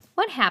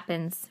What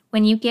happens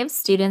when you give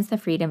students the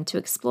freedom to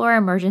explore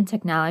emergent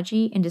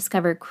technology and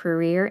discover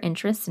career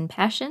interests and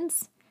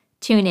passions?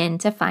 Tune in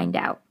to find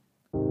out.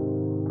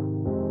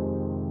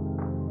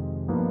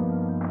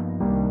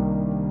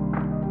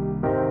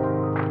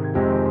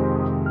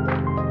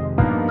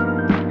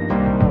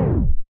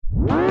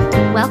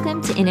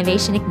 Welcome to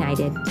Innovation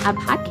Ignited, a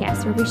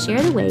podcast where we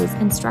share the ways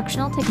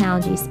instructional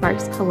technology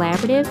sparks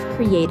collaborative,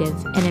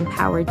 creative, and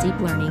empowered deep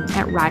learning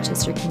at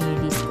Rochester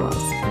Community Schools.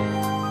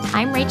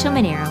 I'm Rachel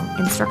Monero,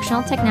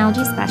 Instructional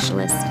Technology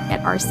Specialist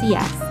at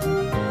RCS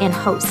and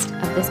host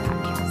of this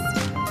podcast.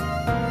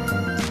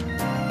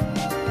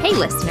 Hey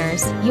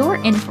listeners,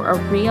 you're in for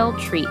a real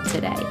treat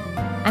today.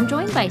 I'm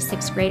joined by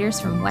 6th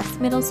graders from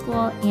West Middle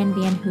School and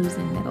Van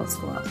Hoosen Middle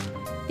School.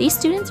 These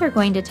students are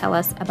going to tell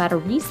us about a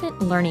recent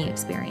learning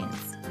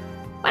experience.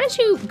 Why don't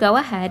you go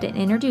ahead and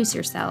introduce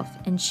yourself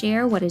and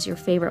share what is your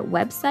favorite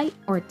website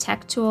or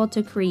tech tool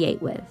to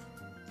create with?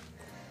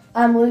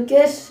 I'm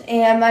Lucas,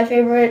 and my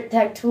favorite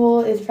tech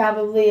tool is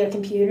probably a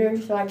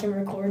computer so I can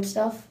record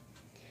stuff.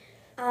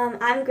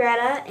 I'm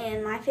Greta,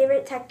 and my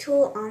favorite tech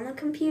tool on the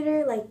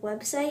computer,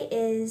 website,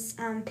 is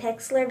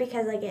Pixlr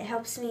because it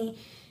helps me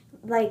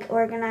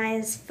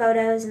organize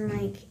photos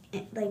and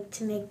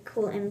to make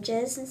cool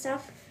images and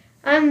stuff.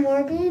 I'm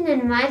Morgan,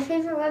 and my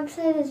favorite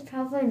website is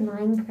probably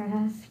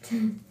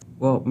Minecraft.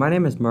 Well, my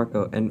name is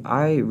Marco, and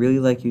I really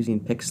like using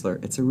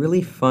Pixlr. It's a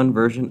really fun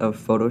version of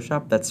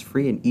Photoshop that's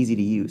free and easy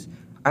to use.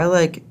 I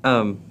like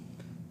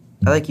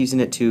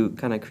using it to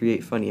kind of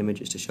create funny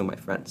images to show my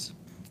friends.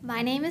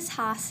 My name is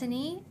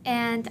Hassani,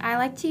 and I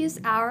like to use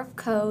Hour of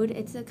Code.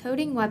 It's a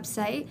coding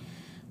website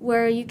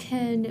where you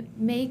can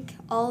make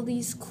all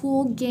these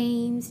cool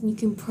games and you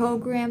can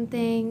program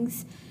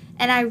things.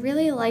 And I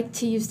really like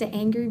to use the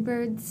Angry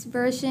Birds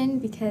version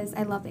because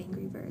I love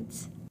Angry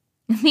Birds.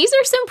 These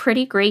are some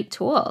pretty great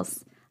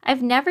tools.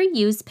 I've never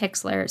used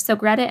Pixlr, so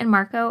Greta and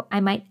Marco,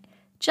 I might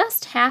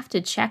just have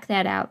to check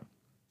that out.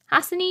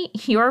 Hassani,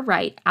 you're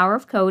right. Hour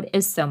of Code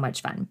is so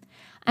much fun.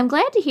 I'm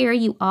glad to hear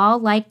you all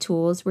like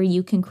tools where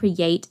you can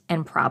create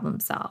and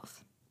problem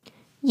solve.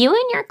 You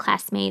and your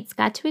classmates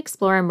got to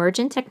explore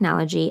emergent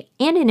technology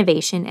and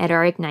innovation at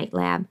our Ignite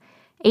Lab,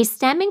 a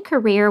STEM and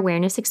career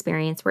awareness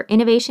experience where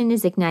innovation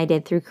is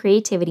ignited through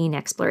creativity and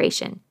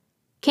exploration.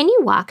 Can you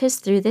walk us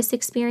through this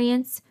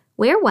experience?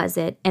 Where was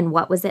it, and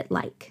what was it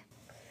like?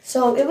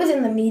 So it was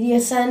in the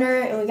media center,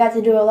 and we got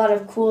to do a lot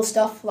of cool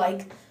stuff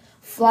like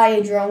fly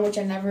a drone, which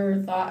I never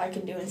thought I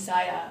could do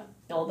inside a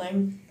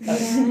building. My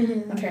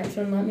parents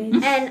wouldn't let me.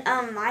 And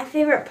my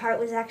favorite part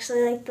was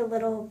actually the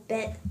little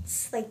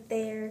bits. I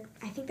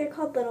think they're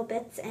called little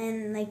bits,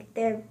 and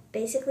they're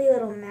basically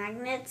little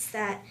magnets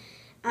that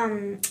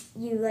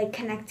you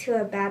connect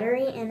to a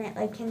battery, and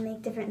it can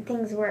make different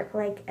things work,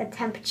 like a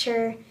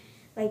temperature,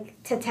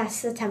 to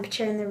test the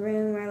temperature in the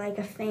room, or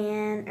a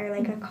fan, or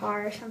a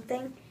car or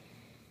something.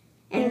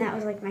 And that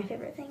was my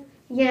favorite thing.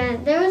 Yeah,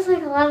 there was a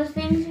lot of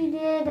things we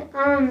did.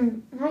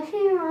 My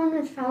favorite one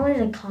was probably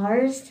the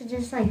cars, to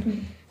just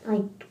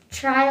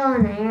trial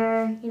and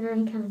error. You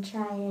kind of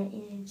try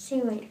it,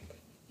 see what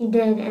you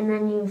did, and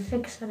then you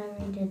fix whatever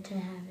you did to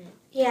have it.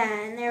 Yeah,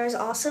 and there was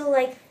also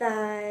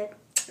the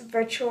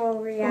virtual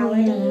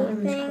reality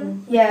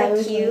thing. Yeah,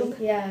 the cube.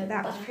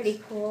 That was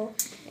pretty cool.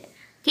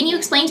 Can you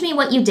explain to me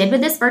what you did with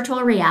this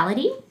virtual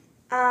reality?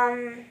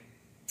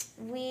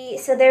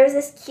 So there was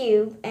this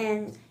cube,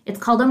 and It's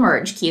called a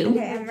Merge Cube.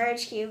 okay, a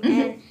merge cube,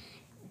 and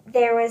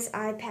there was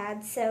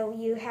iPads. So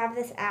you have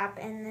this app,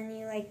 and then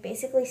you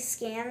basically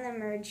scan the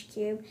merge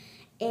cube,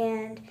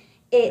 and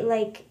it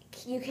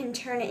you can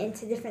turn it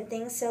into different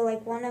things. So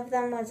one of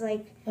them was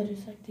a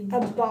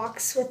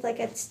box with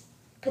a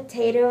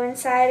potato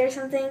inside or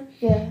something.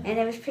 Yeah. And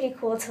it was pretty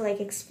cool to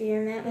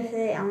experiment with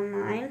it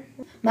online.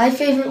 My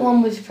favorite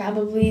one was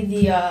probably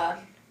the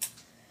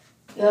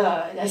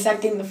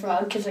dissecting the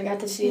frog, because I got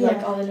to see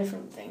all the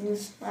different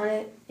things on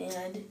it,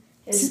 and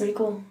it was pretty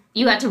cool.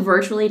 You got to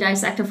virtually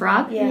dissect a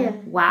frog? Yeah.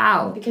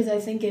 Wow. Because I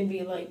think it'd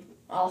be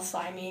all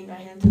slimy and my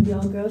hands would be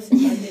all gross if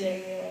I did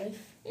it in real life.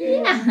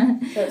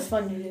 Yeah. So it's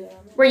fun to do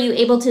that. Were you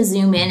able to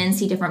zoom in and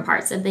see different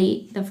parts of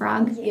the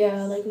frog?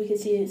 Yeah, we could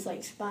see its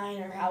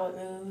spine or how it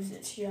moves,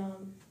 its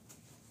jump.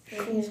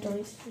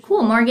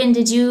 Cool. Morgan,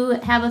 did you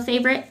have a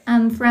favorite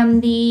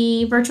from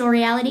the virtual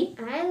reality?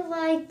 I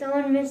liked the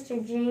one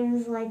Mr.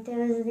 James liked. It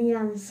was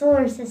the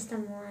solar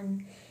system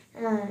one.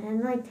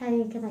 And liked how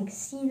you could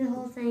see the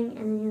whole thing,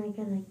 and then you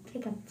could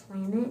pick a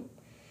planet.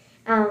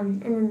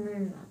 And then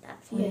learn about that.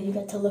 Yeah, you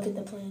got to look at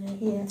the planet.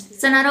 Yeah.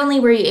 So not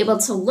only were you able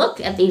to look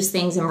at these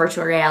things in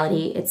virtual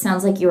reality, it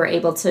sounds like you were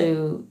able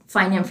to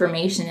find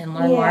information and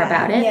learn more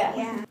about it.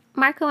 Yeah.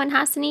 Marco and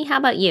Hassani, how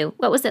about you?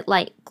 What was it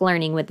like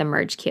learning with the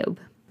Merge Cube?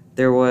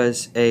 There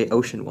was a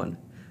ocean one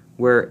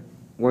where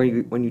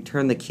when you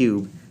turn the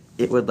cube,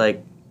 it would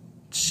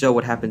show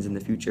what happens in the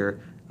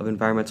future of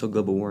environmental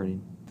global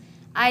warming.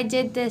 I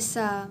did this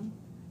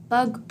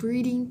bug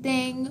breeding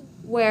thing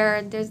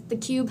where the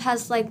cube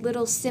has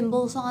little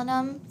symbols on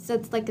them, so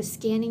it's a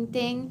scanning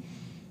thing.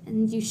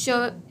 and you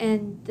show,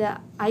 and the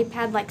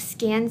iPad like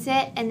scans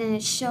it, and then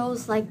it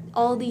shows like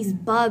all these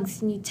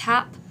bugs, and you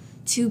tap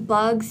 2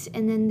 bugs,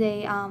 and then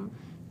they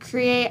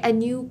create a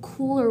new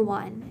cooler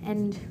one,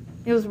 and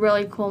it was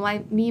really cool.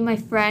 Me and my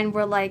friend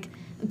were like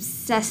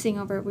obsessing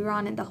over it. We were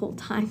on it the whole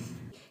time.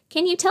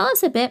 Can you tell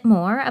us a bit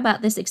more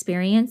about this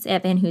experience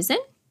at Van Hoosen?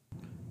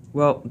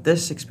 Well,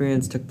 this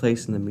experience took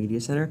place in the media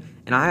center,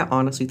 and I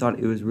honestly thought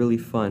it was really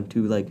fun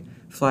to like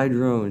fly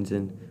drones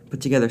and put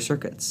together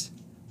circuits.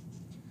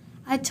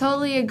 I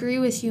totally agree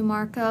with you,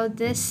 Marco.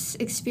 This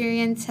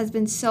experience has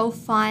been so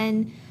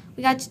fun.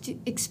 We got to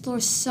explore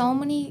so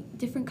many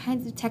different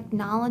kinds of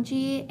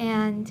technology,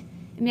 and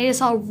it made us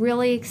all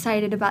really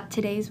excited about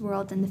today's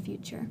world and the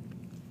future.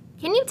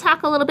 Can you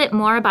talk a little bit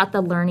more about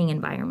the learning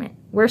environment?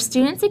 Were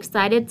students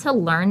excited to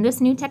learn this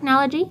new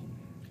technology?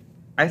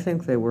 I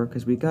think they were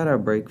because we got our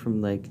break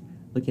from like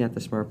looking at the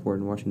smartboard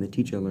and watching the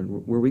teacher learn,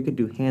 where we could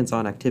do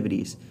hands-on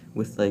activities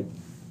with like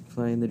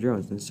flying the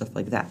drones and stuff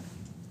like that.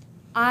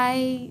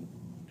 I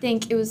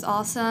think it was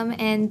awesome,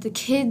 and the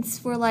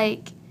kids were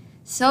like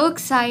so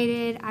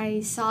excited.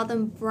 I saw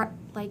them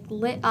like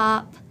lit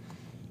up,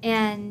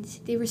 and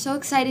they were so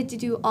excited to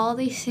do all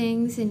these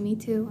things, and me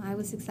too. I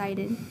was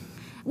excited.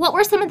 What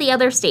were some of the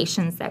other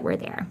stations that were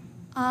there?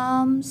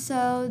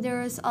 So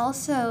there was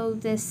also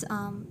this,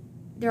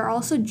 there are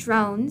also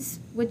drones,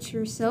 which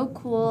are so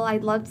cool. I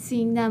loved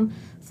seeing them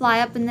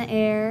fly up in the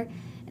air,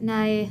 and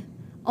I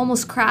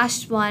almost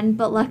crashed one,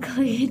 but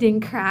luckily it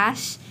didn't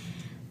crash.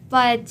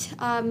 But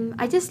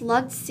I just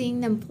loved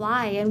seeing them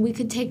fly, and we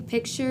could take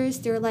pictures.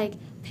 There were like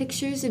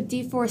pictures of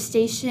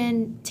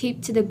deforestation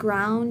taped to the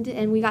ground,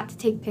 and we got to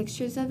take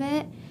pictures of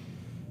it.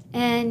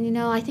 And,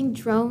 I think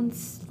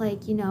drones,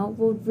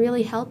 will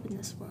really help in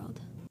this world.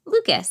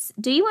 Lucas,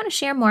 do you want to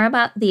share more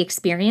about the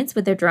experience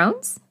with the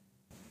drones?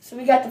 So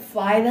we got to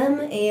fly them,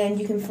 and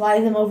you can fly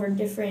them over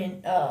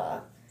different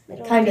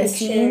kind of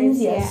scenes.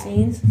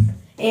 Scenes.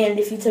 And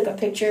if you took a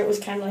picture, it was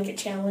kind of like a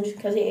challenge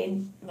because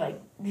they'd like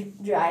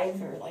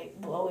drive or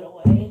like blow it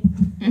away.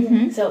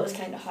 Mm-hmm. So it was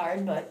kind of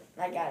hard, but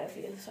I got a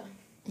few. So.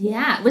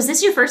 Yeah. Was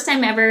this your first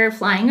time ever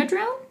flying a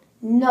drone?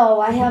 No,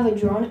 I have a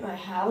drone at my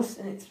house,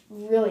 and it's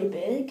really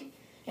big,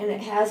 and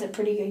it has a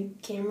pretty good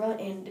camera,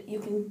 and you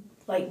can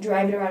like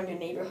drive it around your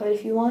neighborhood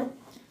if you want.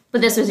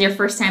 But this was your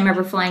first time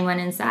ever flying one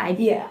inside?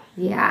 Yeah.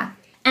 Yeah.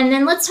 And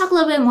then let's talk a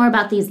little bit more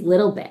about these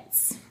little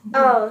bits.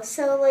 Oh,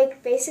 so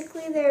like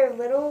basically they're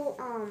little,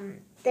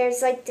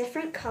 there's like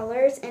different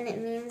colors, and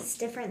it means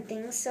different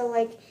things. So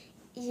like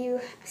you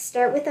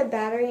start with a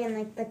battery and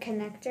like the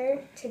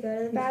connector to go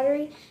to the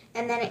battery,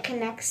 and then it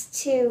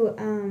connects to,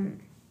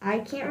 I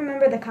can't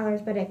remember the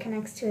colors, but it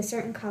connects to a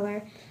certain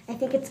color. I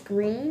think it's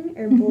green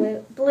or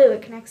blue. Blue,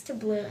 it connects to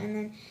blue, and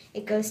then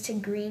it goes to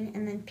green,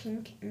 and then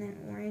pink, and then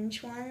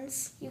orange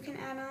ones you can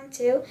add on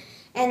too.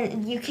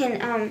 And you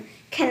can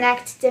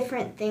connect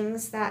different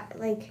things that,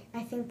 like,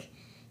 I think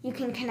you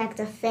can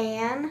connect a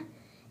fan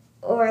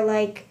or,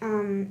 like,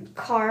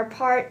 car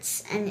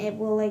parts, and it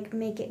will, like,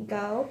 make it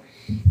go.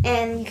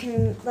 And you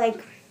can,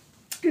 like,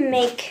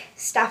 make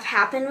stuff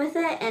happen with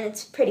it, and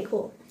it's pretty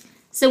cool.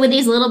 So with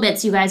these little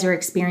bits you guys are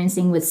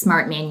experiencing with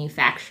smart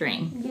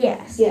manufacturing.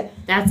 Yes. Yeah.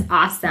 That's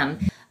awesome.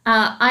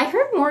 I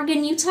heard,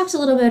 Morgan, you talked a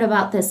little bit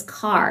about these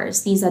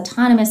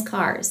autonomous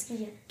cars.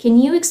 Yeah. Can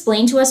you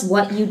explain to us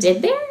what you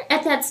did there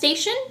at that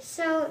station?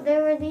 So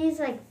there were these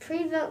like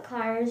pre-built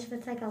cars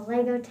with like a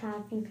Lego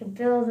top. You could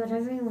build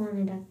whatever you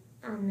wanted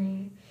on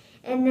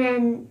there. And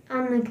then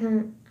on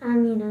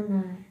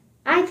the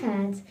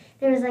iPads,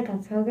 there was like a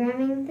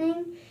programming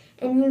thing,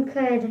 and you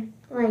could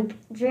like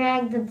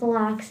drag the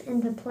blocks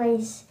into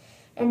place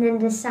and then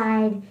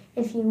decide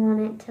if you want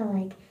it to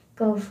like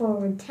go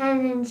forward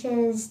 10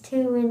 inches,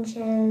 2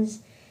 inches,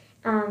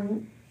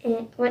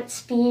 what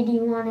speed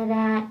you want it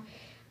at,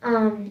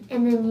 and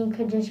then you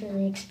could just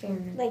really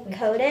experiment. Like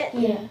code it?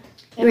 Yeah.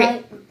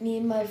 And me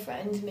and my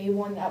friends made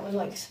one that was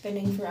like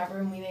spinning forever,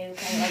 and we made it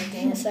kind of like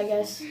dance, I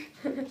guess.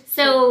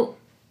 So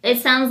it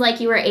sounds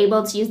like you were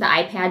able to use the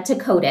iPad to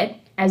code it,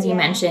 as you Yeah.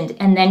 mentioned,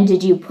 and then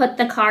did you put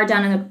the car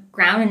down on the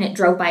ground and it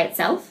drove by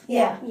itself?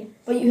 Yeah.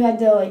 But you had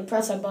to like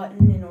press a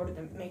button in order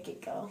to make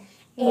it go.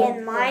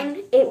 And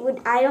mine,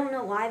 I don't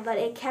know why, but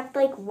it kept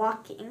like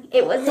walking.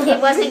 It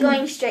wasn't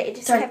going straight. It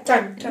just kept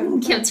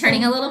turn. Kept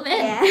turning a little bit?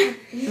 Yeah.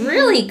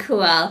 Really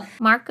cool.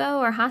 Marco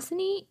or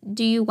Hassani,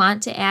 do you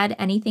want to add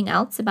anything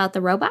else about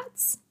the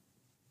robots?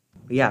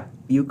 Yeah,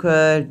 you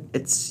could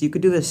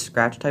do this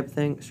Scratch type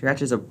thing.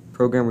 Scratch is a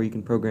program where you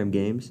can program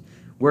games,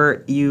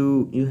 where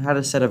you had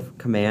a set of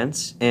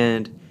commands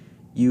and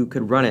you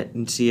could run it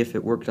and see if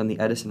it worked on the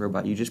Edison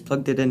robot. You just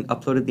plugged it in,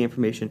 uploaded the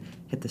information,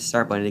 hit the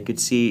start button, and it could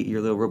see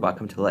your little robot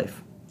come to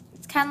life.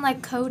 It's kind of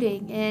like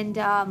coding,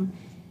 and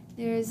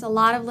there's a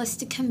lot of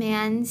listed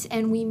commands,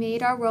 and we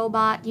made our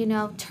robot,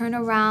 turn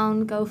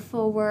around, go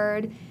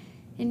forward,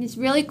 and it's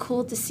really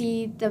cool to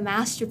see the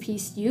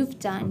masterpiece you've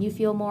done. You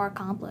feel more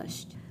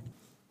accomplished.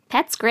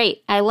 That's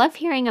great. I love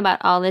hearing about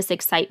all this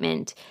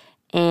excitement.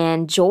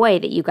 and joy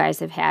that you guys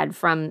have had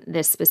from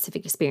this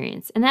specific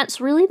experience. And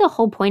that's really the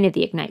whole point of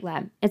the Ignite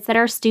Lab. It's that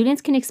our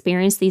students can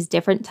experience these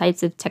different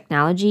types of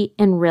technology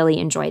and really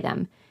enjoy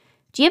them.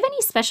 Do you have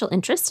any special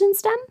interest in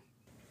STEM?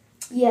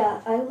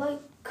 Yeah, I like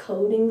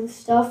coding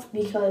stuff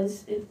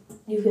because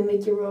you can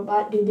make your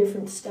robot do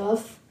different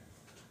stuff.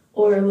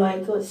 Or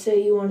like, let's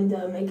say you wanted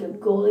to make a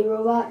goalie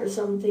robot or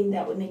something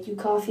that would make you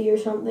coffee or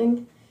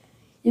something.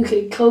 You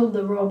could code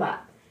the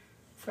robot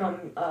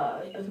from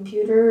a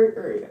computer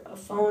or a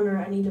phone or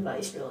any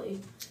device, really.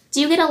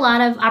 Do you get a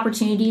lot of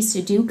opportunities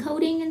to do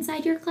coding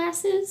inside your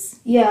classes?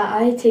 Yeah,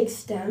 I take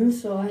STEM,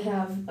 so I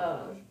have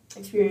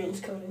experience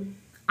coding.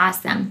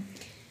 Awesome.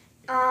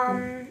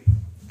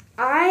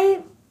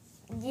 I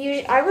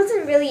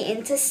wasn't really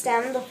into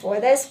STEM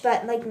before this,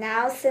 but like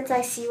now, since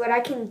I see what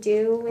I can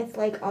do with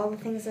like all the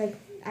things like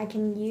I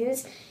can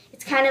use,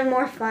 it's kind of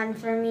more fun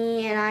for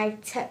me, and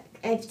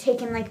I've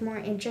taken like more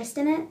interest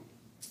in it.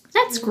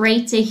 That's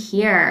great to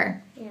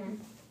hear. Yeah.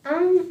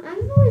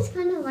 I've always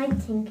kind of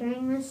liked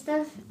tinkering with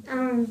stuff.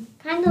 Kind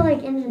of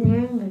like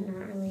engineering, but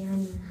not really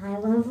on a high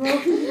level.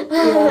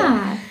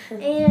 Yeah.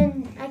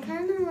 And I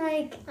kind of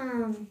like,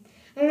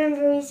 I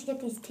remember we used to get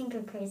these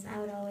tinker crates. I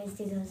would always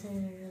do those, and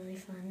they were really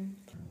fun.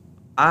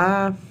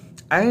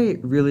 I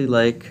really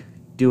like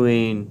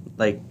doing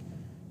like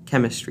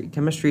chemistry.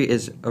 Chemistry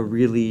is a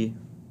really,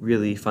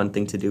 really fun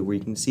thing to do, where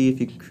you can see if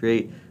you can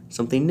create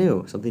something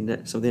new, something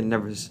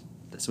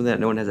that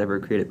no one has ever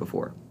created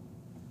before.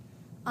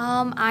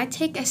 I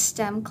take a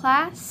STEM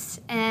class,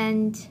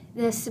 and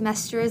the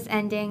semester is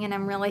ending, and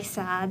I'm really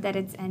sad that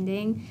it's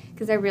ending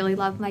because I really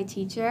love my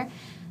teacher.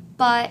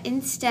 But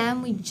in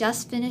STEM, we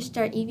just finished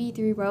our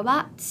EV3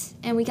 robots,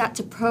 and we got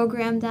to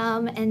program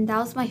them, and that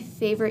was my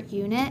favorite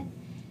unit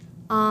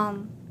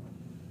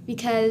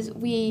because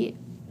we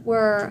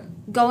were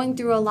going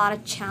through a lot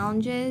of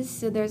challenges.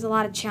 So there's a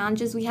lot of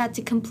challenges we had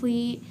to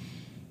complete.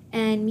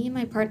 And me and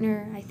my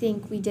partner, I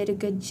think we did a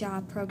good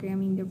job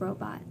programming the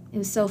robot. It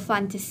was so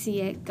fun to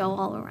see it go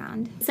all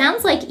around. It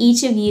sounds like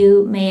each of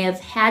you may have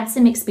had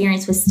some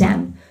experience with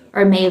STEM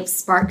or may have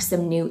sparked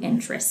some new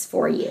interests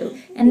for you.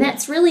 And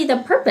that's really the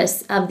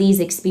purpose of these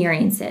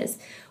experiences.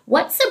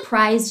 What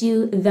surprised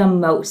you the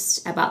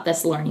most about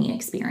this learning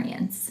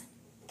experience?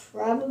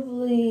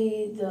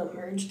 Probably the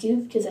merge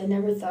cube, because I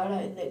never thought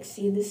I'd like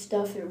see this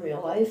stuff in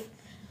real life.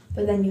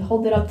 But then you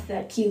hold it up to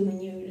that cube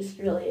and you just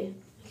really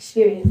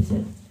experience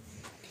it.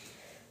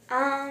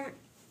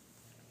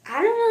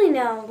 I don't really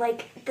know.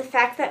 Like, the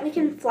fact that we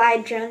can fly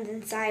drones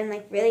inside, and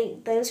like really,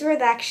 those were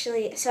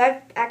so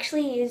I've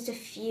actually used a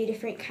few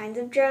different kinds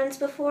of drones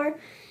before,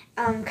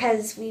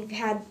 because we've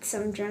had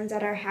some drones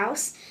at our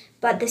house.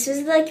 But this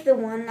was like the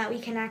one that we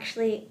can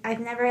I've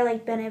never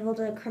like been able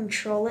to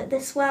control it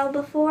this well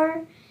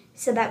before,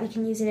 so that we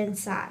can use it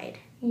inside.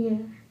 Yeah.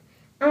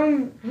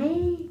 I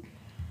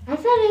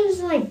thought it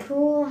was like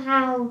cool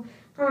how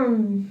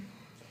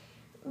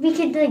we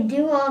could like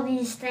do all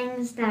these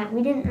things that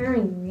we didn't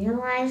really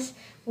realize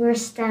were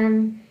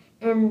STEM,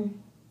 and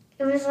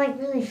it was like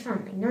really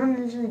fun. Like no one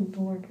was really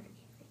bored.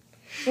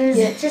 It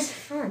was just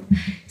fun.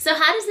 So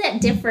how does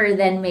that differ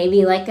than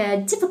maybe like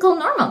a typical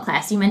normal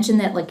class? You mentioned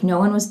that like no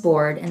one was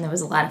bored and there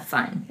was a lot of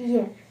fun.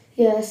 Yeah.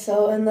 Yeah,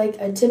 so in like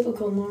a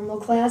typical normal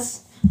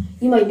class,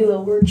 you might do a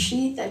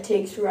worksheet that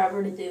takes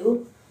forever to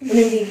do. But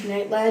in the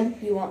Ignite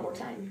Lab, you want more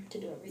time to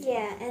do everything.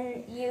 Yeah,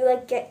 and you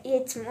like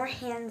it's more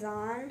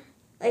hands-on.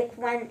 Like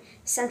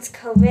since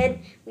COVID,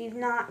 we've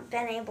not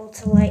been able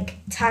to like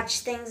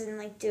touch things and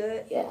like do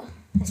it. Yeah.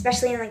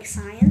 Especially in like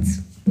science,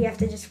 we have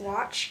to just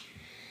watch.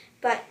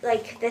 But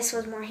like this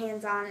was more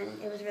hands-on,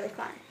 and it was really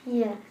fun.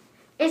 Yeah.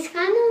 It's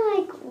kind of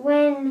like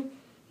when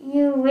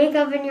you wake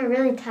up and you're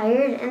really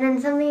tired, and then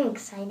something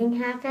exciting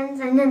happens,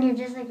 and then you're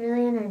just like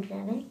really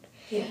energetic.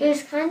 Yeah. It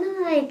was kind of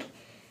like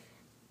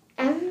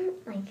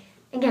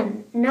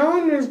again, no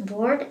one was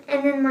bored,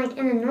 and then like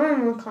in a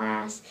normal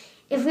class,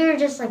 if we were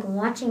just like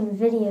watching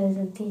videos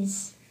of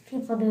these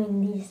people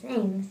doing these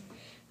things,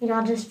 we'd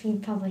all just be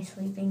probably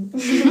sleeping.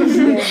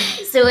 Yeah.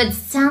 So it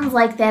sounds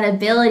like that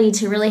ability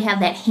to really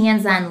have that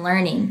hands-on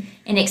learning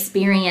and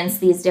experience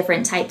these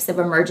different types of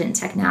emergent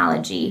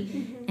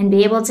technology and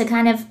be able to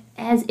kind of,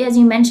 as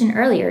you mentioned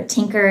earlier,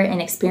 tinker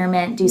and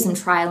experiment, do some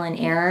trial and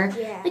error.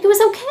 Yeah. Like it was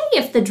okay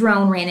if the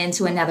drone ran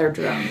into another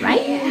drone,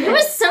 right? Yeah. It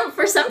was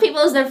for some people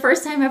it was their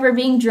first time ever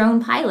being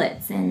drone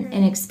pilots and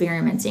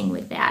experimenting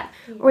with that.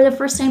 Or the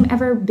first time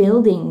ever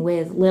building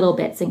with little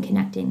bits and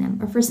connecting them.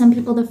 Or for some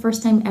people the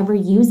first time ever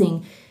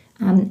using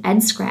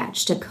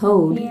EdScratch to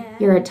code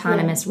your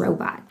autonomous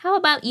robot. How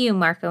about you,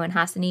 Marco and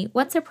Hassani?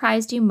 What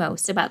surprised you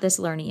most about this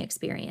learning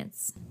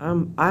experience?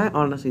 I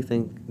honestly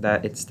think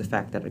that it's the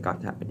fact that it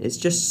got to happen. It's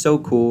just so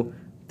cool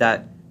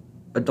that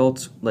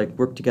adults like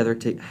work together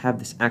to have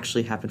this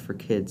actually happen for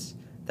kids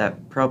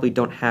that probably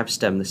don't have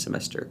STEM this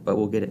semester, but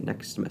will get it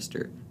next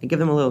semester, and give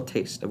them a little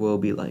taste of what it'll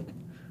be like.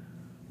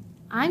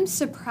 I'm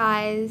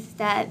surprised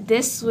that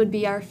this would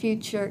be our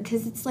future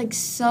because it's like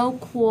so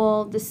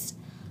cool, this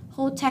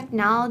whole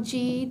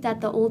technology that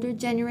the older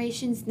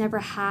generations never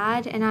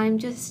had, and I'm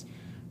just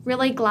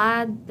really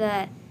glad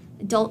that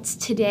adults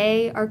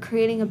today are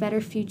creating a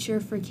better future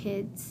for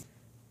kids.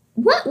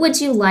 What would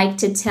you like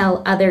to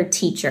tell other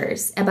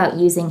teachers about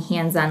using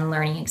hands-on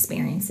learning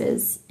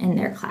experiences in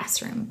their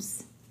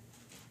classrooms?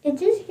 It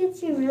just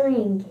gets you really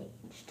engaged.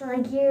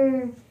 Like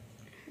you're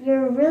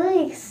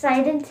really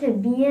excited to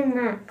be in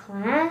that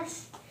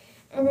class,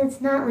 and it's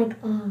not like,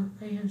 oh,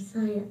 I have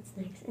science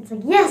next. It's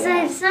like, yes, I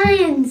have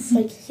science.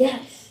 Like,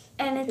 yes.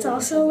 And it's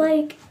also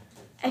like,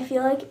 I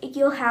feel like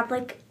you'll have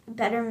like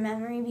better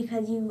memory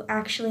because you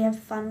actually have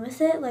fun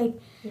with it. Like,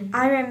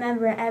 I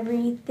remember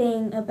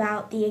everything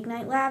about the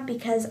Ignite Lab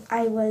because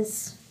I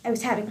was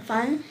having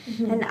fun,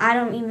 and I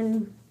don't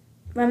even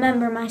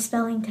remember my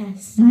spelling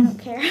test. I don't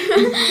care.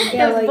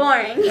 Yeah, it was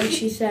boring. Like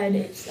she said,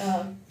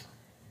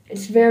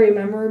 it's very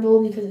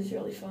memorable because it's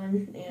really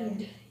fun,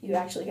 and you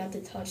actually got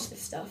to touch the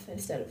stuff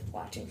instead of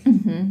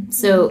watching.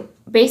 So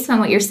based on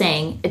what you're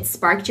saying, it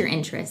sparked your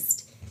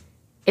interest.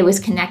 It was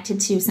connected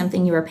to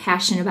something you were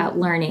passionate about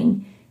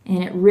learning,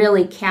 and it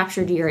really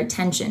captured your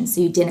attention, so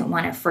you didn't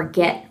want to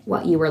forget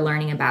what you were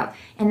learning about.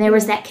 And there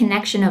was that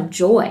connection of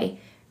joy.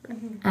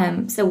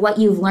 So what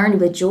you've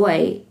learned with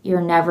joy,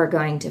 you're never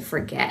going to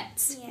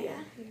forget. Yeah.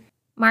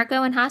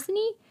 Marco and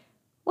Hassani,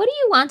 what do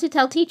you want to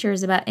tell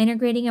teachers about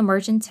integrating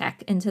emergent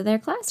tech into their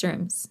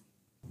classrooms?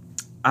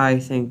 I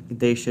think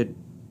they should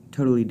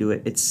totally do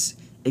it.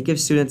 It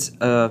gives students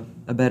a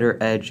better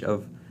edge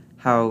of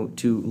how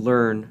to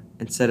learn.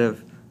 Instead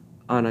of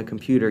on a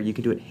computer, you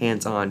can do it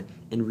hands-on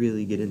and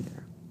really get in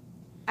there.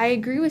 I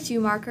agree with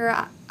you,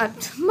 Marco. I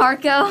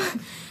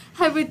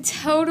would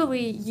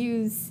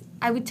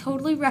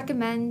totally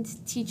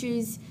recommend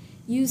teachers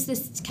use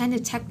this kind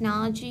of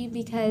technology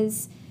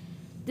because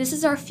this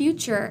is our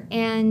future,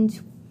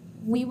 and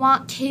we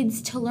want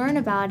kids to learn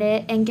about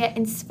it and get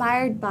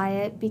inspired by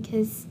it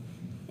because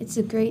it's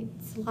a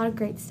lot of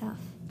great stuff.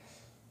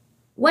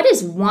 What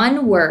is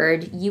one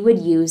word you would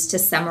use to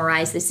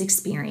summarize this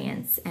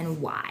experience,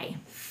 and why?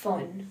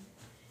 Fun.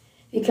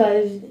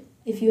 Because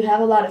if you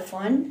have a lot of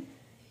fun,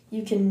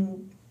 you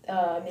can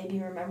maybe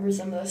remember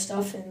some of the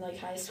stuff in like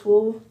high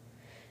school.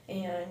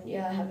 And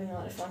yeah, having a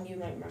lot of fun, you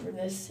might remember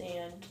this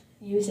and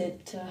use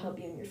it to help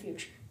you in your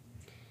future.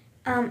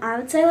 I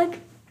would say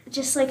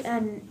just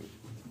an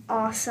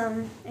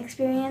awesome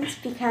experience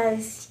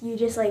because you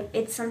just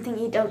it's something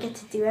you don't get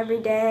to do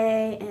every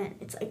day, and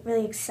it's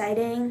really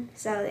exciting.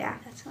 So yeah,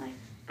 that's why.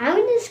 I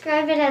would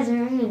describe it as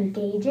very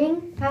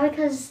engaging, probably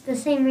because the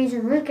same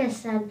reason Lucas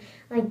said,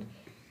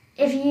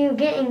 if you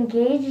get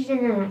engaged in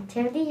an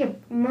activity, you're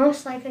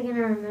most likely going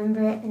to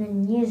remember it and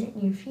then use it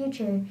in your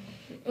future,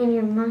 and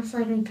you're most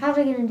likely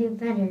probably going to do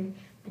better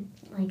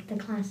with the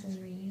classes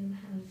where you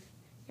have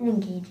an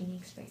engaging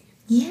experience.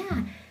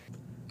 Yeah.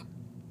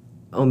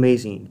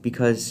 Amazing,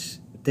 because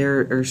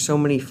there are so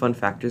many fun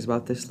factors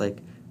about this, like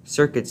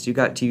circuits, you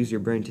got to use your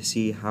brain to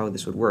see how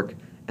this would work,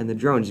 and the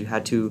drones, you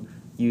had to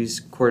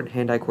use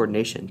hand-eye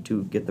coordination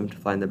to get them to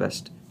fly in the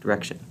best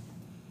direction.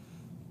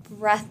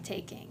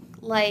 Breathtaking.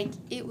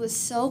 It was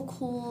so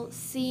cool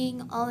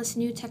seeing all this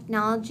new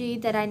technology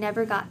that I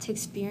never got to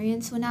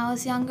experience when I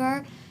was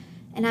younger,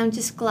 and I'm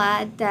just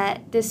glad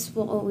that this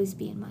will always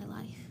be in my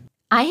life.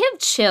 I have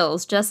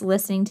chills just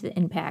listening to the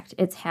impact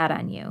it's had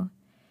on you.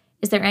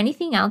 Is there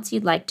anything else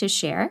you'd like to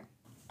share?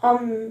 I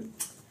don't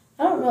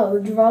know. The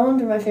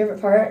drones are my favorite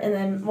part. And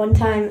then one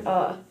time,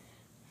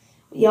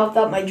 y'all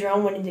thought my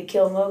drone went into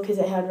kill mode because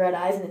it had red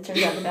eyes, and it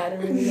turns out the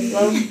battery was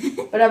low.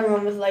 But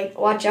everyone was like,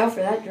 "Watch out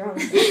for that drone."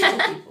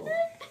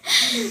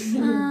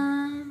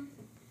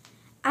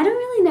 I don't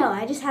really know.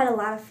 I just had a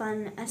lot of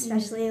fun,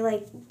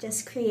 especially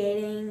just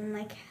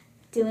creating,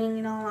 doing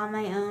it all on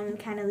my own,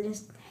 kind of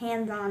just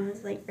hands-on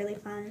was really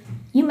fun.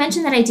 You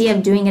mentioned that idea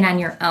of doing it on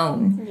your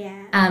own.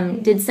 Yeah.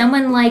 Did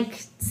someone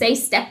say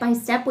step by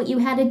step what you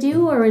had to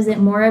do, or is it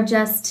more of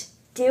just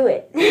do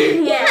it?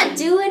 Yeah,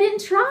 do it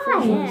and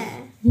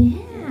try.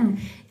 Yeah.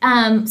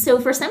 So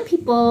for some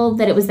people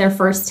that it was their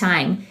first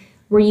time,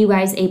 were you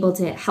guys able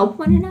to help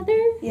one another?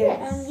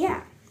 Yes.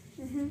 Yeah.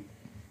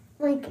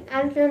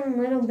 I've done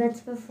little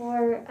bits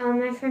before.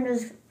 My friend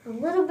was a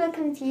little bit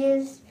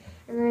confused,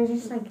 and then I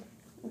just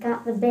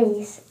got the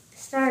base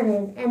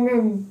started, and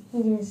then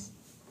he just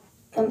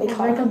did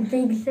a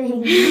big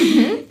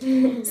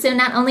thing. So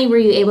not only were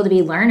you able to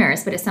be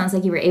learners, but it sounds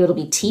like you were able to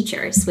be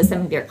teachers with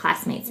some of your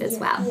classmates as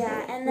well.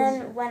 Yeah, and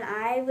then when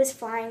I was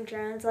flying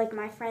drones,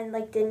 my friend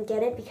didn't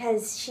get it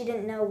because she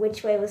didn't know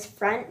which way was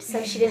front,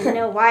 so she didn't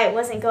know why it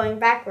wasn't going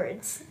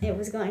backwards. It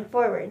was going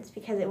forwards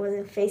because it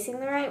wasn't facing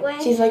the right way.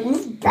 She's like,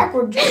 move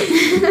backwards.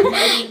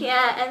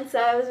 Yeah, and so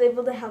I was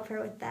able to help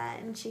her with that,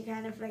 and she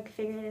kind of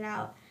figured it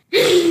out.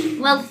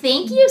 Well,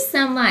 thank you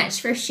so much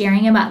for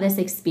sharing about this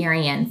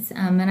experience.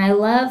 And I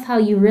love how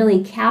you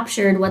really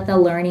captured what the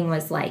learning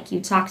was like.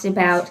 You talked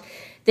about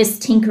this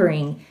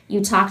tinkering. You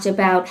talked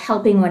about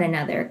helping one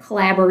another,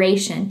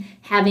 collaboration,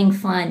 having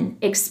fun,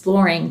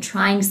 exploring,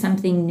 trying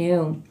something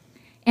new.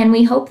 And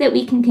we hope that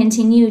we can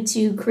continue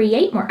to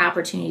create more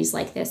opportunities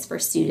like this for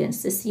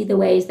students to see the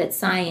ways that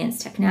science,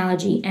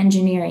 technology,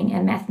 engineering,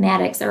 and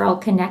mathematics are all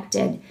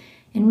connected,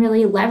 and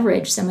really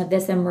leverage some of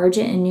this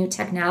emergent and new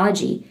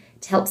technology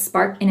to help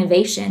spark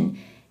innovation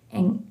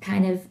and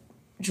kind of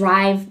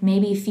drive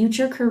maybe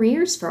future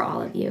careers for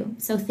all of you.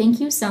 So thank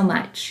you so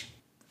much.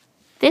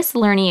 This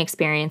learning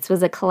experience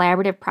was a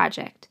collaborative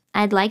project.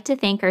 I'd like to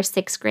thank our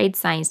 6th grade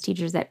science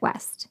teachers at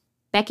West,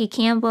 Becky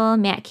Campbell,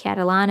 Matt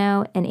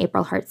Catalano, and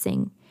April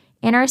Hartzing,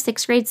 and our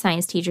 6th grade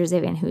science teachers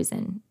at Van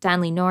Hoosen,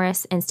 Donley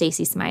Norris and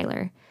Stacy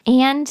Smiler,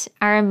 and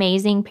our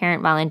amazing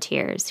parent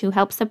volunteers who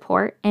help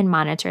support and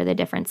monitor the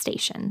different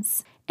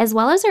stations, as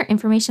well as our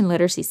information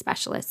literacy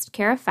specialists,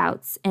 Kara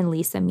Fouts and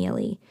Lisa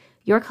Mealy.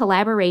 Your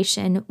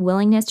collaboration,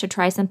 willingness to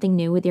try something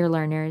new with your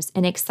learners,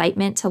 and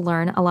excitement to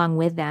learn along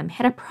with them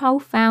had a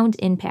profound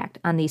impact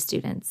on these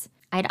students.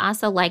 I'd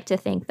also like to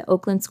thank the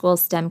Oakland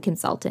Schools STEM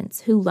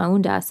consultants who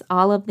loaned us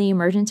all of the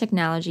Emergent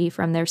technology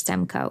from their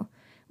STEMco,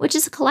 which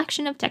is a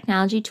collection of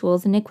technology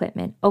tools and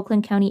equipment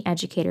Oakland County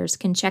educators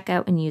can check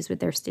out and use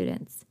with their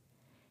students.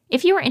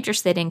 If you are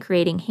interested in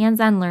creating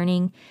hands-on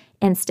learning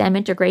and STEM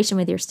integration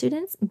with your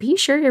students, be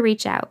sure to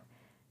reach out.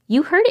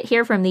 You heard it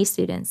here from these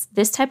students.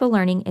 This type of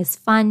learning is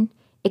fun,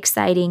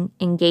 exciting,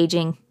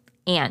 engaging,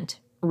 and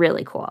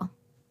really cool.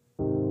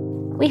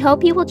 We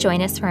hope you will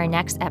join us for our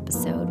next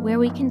episode, where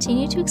we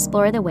continue to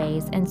explore the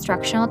ways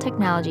instructional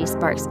technology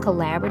sparks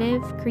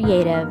collaborative,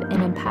 creative,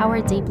 and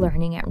empowered deep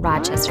learning at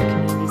Rochester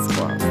Community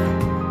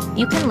Schools.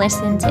 You can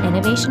listen to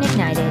Innovation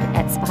Ignited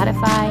at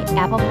Spotify,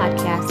 Apple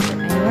Podcasts,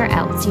 or anywhere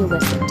else you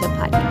listen to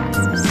podcasts.